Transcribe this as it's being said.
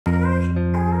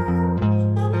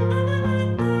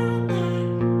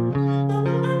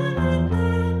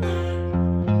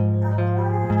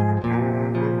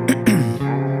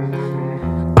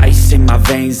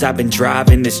years I've been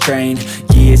driving this train,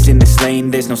 years in this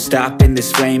lane, there's no stopping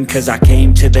this flame. Cause I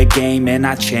came to the game and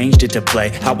I changed it to play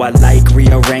how I like,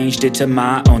 rearranged it to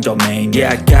my own domain.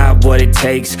 Yeah, I got what it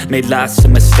takes, made lots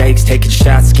of mistakes, taking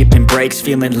shots, skipping breaks,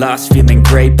 feeling lost, feeling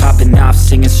great, popping off,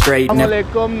 singing straight.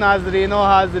 अस्सलाम-u-अलैकुम नाज़रीन व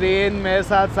हाज़रीन, मेरे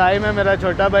साथ साइम है, मेरा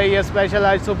छोटा भाई। ये special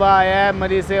आज सुबह आया है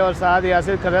मरी से और साथ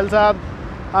यासिर खरल साहब।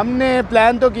 हमने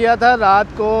प्लान तो किया था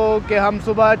रात को कि हम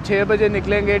सुबह 6 बजे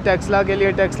निकलेंगे टैक्सला के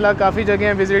लिए। टैक्सला काफ़ी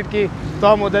जगह विज़िट की तो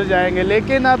हम उधर जाएंगे,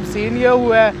 लेकिन अब सीन ये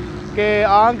हुआ है कि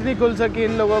आँख नहीं खुल सकी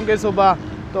इन लोगों के सुबह,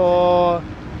 तो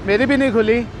मेरी भी नहीं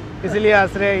खुली, इसलिए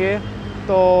हंस रहे हैं ये।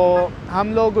 तो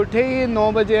हम लोग उठे ही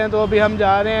 9 बजे हैं, तो अभी हम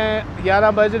जा रहे हैं,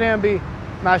 11 बज रहे हैं अभी।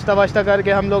 नाश्ता वाश्ता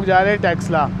करके हम लोग जा रहे हैं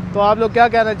टैक्सला। तो आप लोग क्या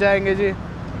कहना चाहेंगे जी?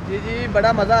 जी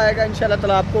बड़ा मज़ा आएगा इंशाल्लाह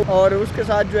ताला आपको, और उसके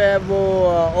साथ जो है वो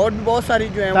और भी बहुत सारी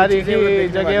जो है तारीखी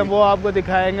जगह वो आपको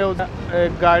दिखाएंगे।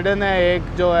 गार्डन है एक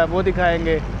जो है वो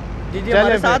दिखाएंगे। जी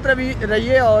हमारे साथ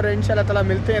रहिए और इंशाल्लाह ताला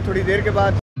मिलते हैं थोड़ी देर के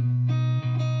बाद।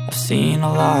 I've seen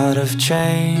a lot of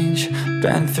change,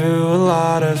 been through a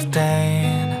lot of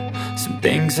pain. Some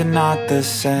things are not the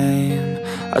same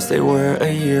as they were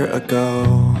a year ago,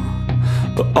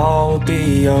 but all will be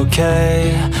okay.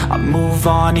 I move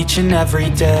on each and every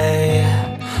day.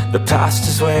 The past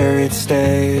is where it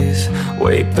stays,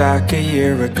 way back a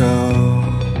year ago.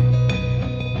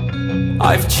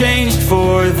 I've changed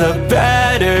for the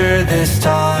better this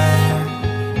time.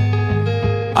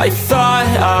 I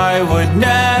thought I would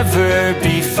never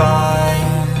be fine.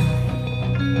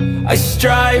 I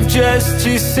strive just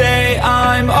to say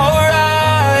I'm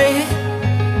alright,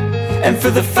 and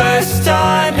for the first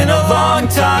time in a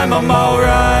long time I'm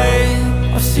alright.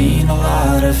 I've seen a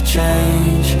lot of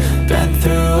change, been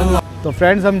through a lot. तो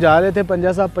friends हम जा रहे थे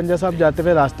पंजा साहब जाते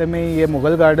हुए रास्ते में ही ये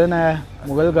मुग़ल गार्डन है।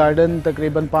 मुग़ल गार्डन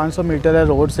तकरीबन 500 मीटर है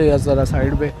रोड से या ज़रा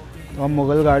साइड पे। तो हम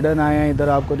मुग़ल गार्डन आए हैं, इधर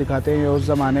आपको दिखाते हैं। ये उस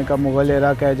ज़माने का मुग़ल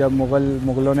एरा का है जब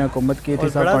मुग़लों ने हुकूमत की थी।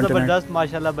 बड़ा ज़बरदस्त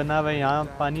माशाल्लाह बना हुआ है, यहाँ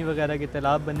पानी वगैरह के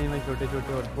तालाब बने हुए छोटे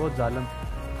छोटे और बहुत जालिम,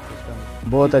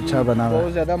 बहुत अच्छा बना हुआ है।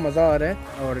 बहुत ज़्यादा मज़ा आ रहा है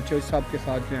और चौधरी साहब के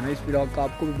साथ जो है ना इस व्लॉग का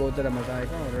आपको भी बहुत ज़्यादा मज़ा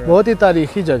आएगा। और बहुत ही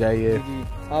तारीखी जगह है ये। जी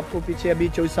आपको पीछे अभी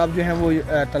चौधरी साहब जो हैं वो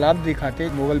तालाब दिखाते।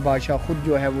 मुग़ल बादशाह खुद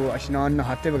जो है वो स्नान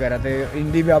नहाते वगैरह थे,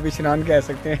 हिंदी में आप स्नान कह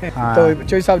सकते हैं। हाँ। तो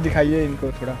चौधरी साहब दिखाइए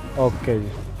इनको थोड़ा। ओके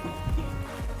जी।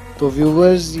 तो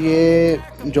व्यूवर्स ये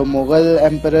जो मुग़ल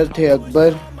एम्परर थे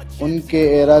अकबर, उनके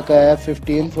एरा का है।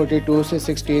 1542 से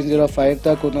 1605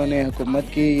 तक उन्होंने हुकूमत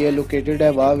की। ये लोकेटेड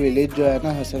है वाह विलेज जो है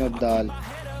ना हसन अब्दाल,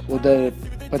 उधर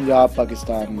पंजाब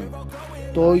पाकिस्तान में।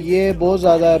 तो ये बहुत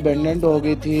ज़्यादा अबेंडेंट हो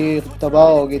गई थी, तबाह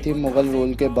हो गई थी मुग़ल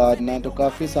रूल के बाद ना। तो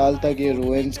काफ़ी साल तक ये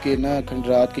रूइंस की ना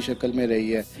खंडरात की शक्ल में रही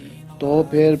है। तो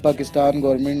फिर पाकिस्तान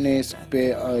गवर्नमेंट ने इस पे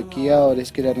किया और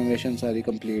इसकी रेनोवेशन सारी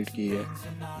कंप्लीट की है।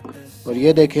 और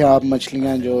ये देखें आप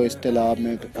मछलियाँ जो इस तालाब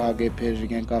में आगे फिर रही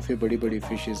हैं, काफ़ी बड़ी बड़ी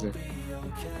फिशेस है।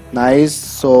 Nice.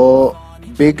 So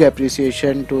big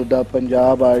appreciation to the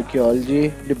Punjab archaeology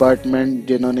department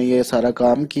जिन्होंने ये सारा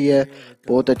काम किया है।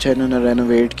 बहुत अच्छा इन्होंने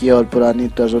रेनोवेट किया और पुरानी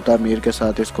तर्ज़ तामीर के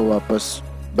साथ इसको वापस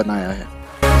बनाया है।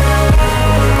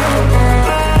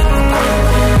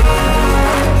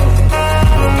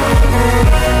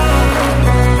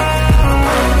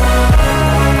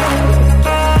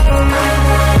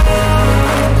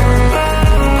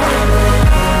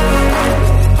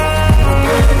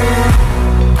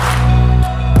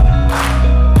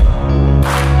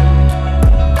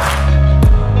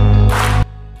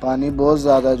 पानी बहुत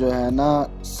ज़्यादा जो है ना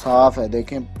साफ़ है,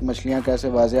 देखें मछलियाँ कैसे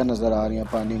वाज़िया नज़र आ रही हैं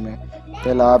पानी में।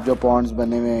 तालाब जो पॉन्ड्स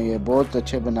बने हुए हैं ये बहुत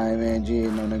अच्छे बनाए हुए हैं जी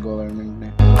इन्होंने, गवर्नमेंट ने।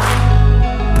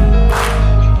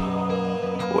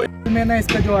 ना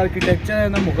इसका जो आर्किटेक्चर है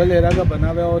ना मुग़ल एरा का बना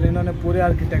हुआ है, और इन्होंने पूरे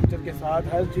आर्किटेक्चर के साथ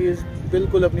हर चीज़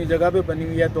बिल्कुल अपनी जगह पे बनी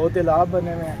हुई है। 2 तालाब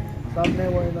बने हुए हैं सामने,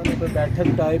 वो इन्होंने कोई बैठक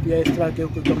टाइप या इस तरह के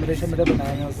कोई कमरे शमरे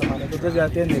बनाए हैं उस ज़माने के। उधर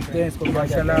जाते हैं देखते हैं इसको।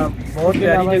 माशाल्लाह बहुत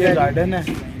प्यारी जगह गार्डन है,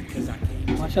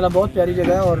 माशाल्लाह बहुत प्यारी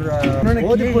जगह है और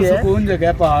बहुत ही सुकून जगह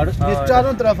है। पहाड़ जिस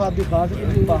चारों तरफ आप दिखा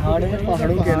सकते पहाड़ है,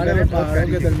 पहाड़ों के अंदर पहाड़ों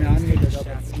के दरमियान में जगह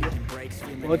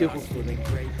बहुत ही खूबसूरत।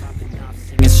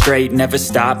 Straight, never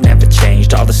stopped, never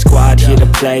changed. All the squad here to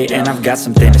play, and I've got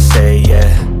something to say,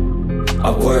 yeah.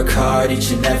 I work hard each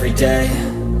and every day.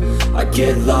 I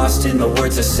get lost in the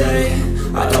words I say.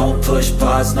 I don't push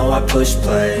pause, no I push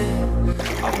play.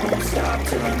 I won't stop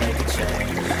till I make a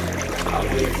change. I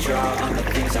withdraw on the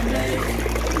things I make.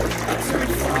 I turn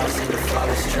flaws into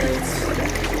flawless traits.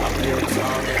 I build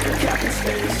tall, never cap in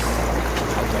space.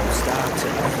 I won't stop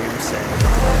till I hear him say.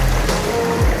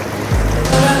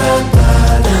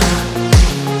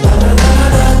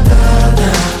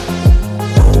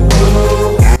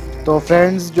 तो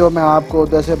friends, जो मैं आपको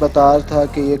उधर से बता रहा था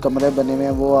कि ये कमरे बने हुए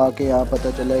हैं, वो आके यहाँ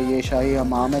पता चला ये शाही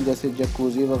हमाम है, जैसे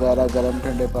जकूज़ी वगैरह गर्म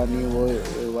ठंडे पानी वो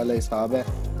वाला हिसाब है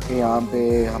कि यहाँ पे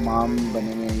हमाम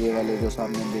बने हुए हैं। ये वाले जो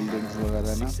सामने बिल्डिंग्स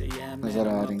वगैरह ना नज़र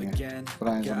आ रही हैं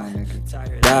पुराने ज़माने की।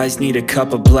 Eyes need a cup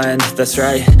of blend, that's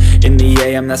right. In the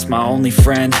AM, that's my only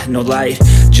friend. No light,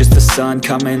 just the sun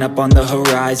coming up on the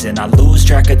horizon. I lose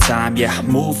track of time, yeah, I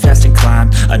move fast and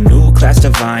climb a new class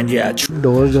divine, yeah.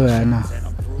 Door जो है ना,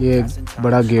 ये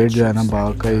बड़ा gate जो है ना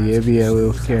बाग का, ये भी है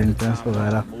उसके एंट्रेंस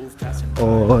वगैरह।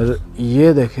 और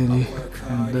ये देखें जी,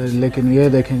 लेकिन ये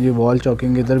देखें जी वॉल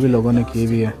चॉकिंग इधर भी लोगों ने की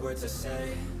भी है।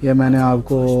 ये मैंने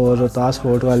आपको रोहतास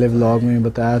फोर्ट वाले व्लॉग में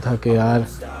बताया था कि यार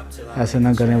ऐसे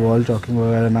ना करें, वॉल चॉकिंग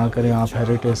वगैरह ना करें, आप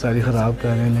हेरिटेज सारी ख़राब कर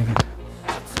रहे हैं। लेकिन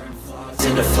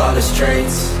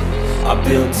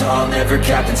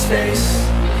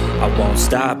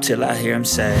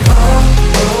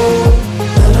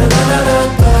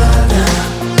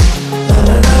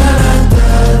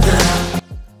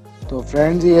तो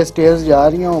फ्रेंड्स, ये स्टेयर्स जा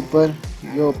रही हैं ऊपर,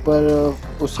 ये ऊपर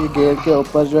उसी गेट के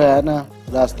ऊपर जो है ना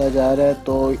रास्ता जा रहा है।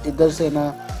 तो इधर से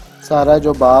ना सारा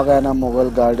जो बाग है ना, मुग़ल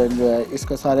गार्डन जो है,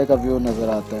 इसका सारे का व्यू नज़र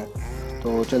आता है।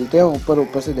 तो चलते हैं ऊपर,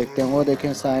 ऊपर से देखते हैं। वो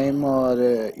देखें साइम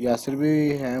और यासिर भी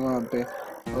हैं वहाँ पे,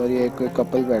 और ये कोई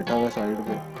कपल बैठा हुआ साइड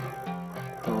पे,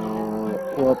 तो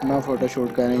वो अपना फ़ोटो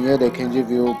शूट कर रहे हैं। ये देखें जी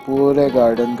व्यू, पूरे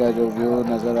गार्डन का जो व्यू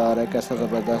नज़र आ रहा है, कैसा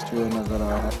ज़बरदस्त व्यू नज़र आ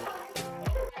रहा है।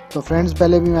 तो फ्रेंड्स,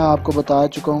 पहले भी मैं आपको बता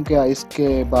चुका हूँ कि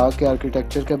इसके बाग के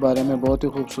आर्किटेक्चर के बारे में। बहुत ही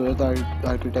खूबसूरत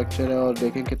आर्किटेक्चर है, और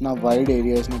देखें कितना वाइड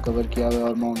एरिया इसने कवर किया हुआ है,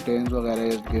 और माउंटेन्स वगैरह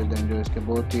इर्द गिर्द हैं जो इसके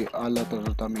बहुत ही आला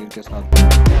तमीर के साथ।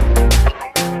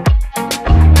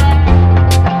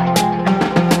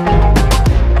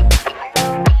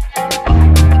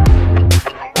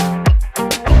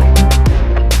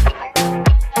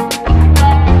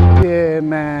 ये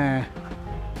मैं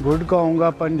गुड कहूँगा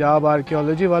पंजाब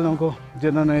आर्कियोलॉजी वालों को,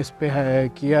 जिन्होंने इस पे है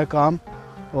किया काम।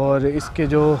 और इसके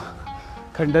जो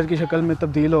खंडर की शक्ल में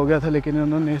तब्दील हो गया था, लेकिन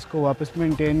उन्होंने इसको वापस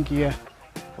मेंटेन किया है,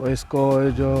 और इसको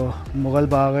जो मुग़ल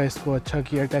बाग है इसको अच्छा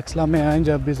किया। टैक्सला में आए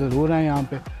जब भी ज़रूर आएँ यहाँ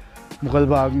पे मुग़ल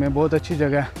बाग में, बहुत अच्छी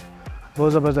जगह है,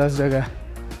 बहुत ज़बरदस्त जगह है।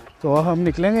 तो हम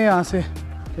निकलेंगे यहाँ से,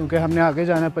 क्योंकि हमने आगे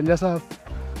जाना है पंजा साहब,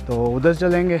 तो उधर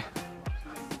चलेंगे।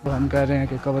 तो हम कह रहे हैं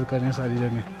कि कवर करें सारी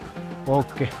जगह।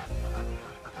 ओके,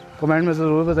 कमेंट में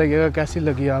ज़रूर बताइएगा कैसी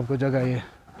लगी आपको जगह ये।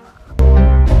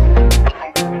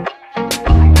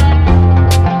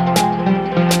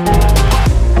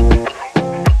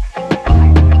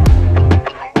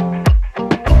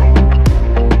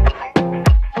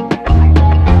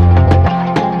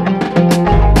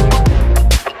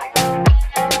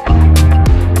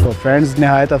 तो फ्रेंड्स,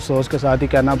 नहायत अफसोस के साथ ही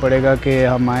कहना पड़ेगा कि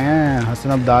हम आए हैं हसन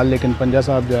अब्दाल, लेकिन पंजा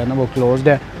साहब जो है ना वो क्लोज्ड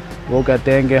है। वो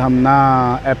कहते हैं कि हम ना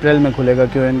अप्रैल में खुलेगा,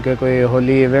 क्यों इनके कोई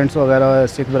होली इवेंट्स वगैरह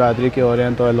सिख बरादरी के हो रहे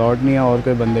हैं, तो अलाउड नहीं है, और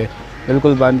कोई बंदे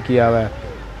बिल्कुल बंद किया हुआ है।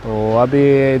 तो अभी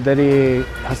इधर ही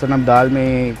हसन अब्दाल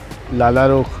में लाला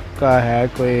रुख का है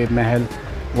कोई महल,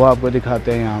 वो आपको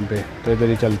दिखाते हैं यहाँ पे। तो इधर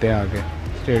ही चलते हैं आगे,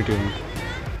 स्टे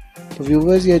ट्यून्ड। तो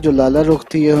व्यूवर्स, ये जो लाला रुख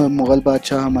थी, ये मुग़ल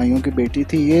बादशाह हुमायूं की बेटी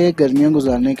थी। ये गर्मियाँ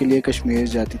गुजारने के लिए कश्मीर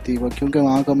जाती थी, क्योंकि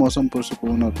वहाँ का मौसम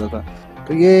पुरसुकून होता था।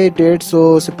 तो ये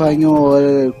 150 सिपाहियों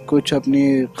और कुछ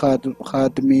अपनी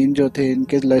खातमीन जो थे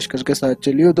इनके लश्कर के साथ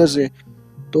चली उधर से।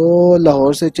 तो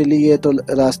लाहौर से चली है, तो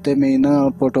रास्ते में ना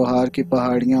पोटोहार की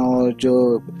पहाड़ियाँ और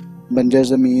जो बंजर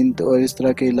ज़मीन और इस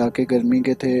तरह के इलाके गर्मी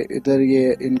के थे, इधर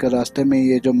ये इनका रास्ते में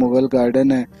ये जो मुग़ल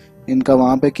गार्डन है इनका,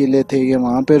 वहाँ पे किले थे, ये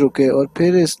वहाँ पे रुके। और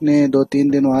फिर इसने 2-3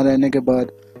 दिन वहाँ रहने के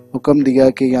बाद हुक्म दिया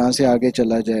कि यहाँ से आगे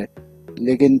चला जाए।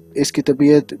 लेकिन इसकी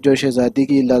तबीयत जो शहज़ादी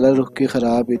की लाला रुख की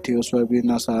ख़राब ही थी, उस पर भी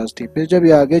नासाज थी। फिर जब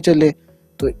ये आगे चले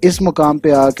तो इस मुकाम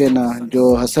पे आके ना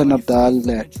जो हसन अब्दाल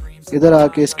है, इधर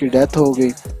आके इसकी डेथ हो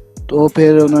गई। तो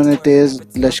फिर उन्होंने तेज़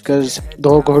लश्कर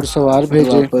 2 घुड़सवार भेजे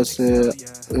वापस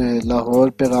लाहौर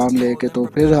पैगाम लेके। तो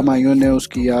फिर हुमायूं ने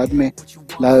उसकी याद में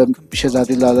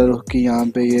शहज़ादी लाला रुख की यहाँ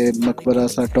पे ये मकबरा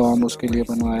सा टॉम उसके लिए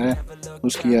बनवाया है,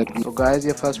 उसकी याद में। तो गाइस,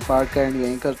 ये फर्स्ट पार्ट का एंड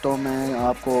यहीं करता हूँ मैं।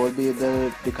 आपको और भी इधर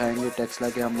दिखाएंगे टैक्सला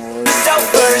के हम और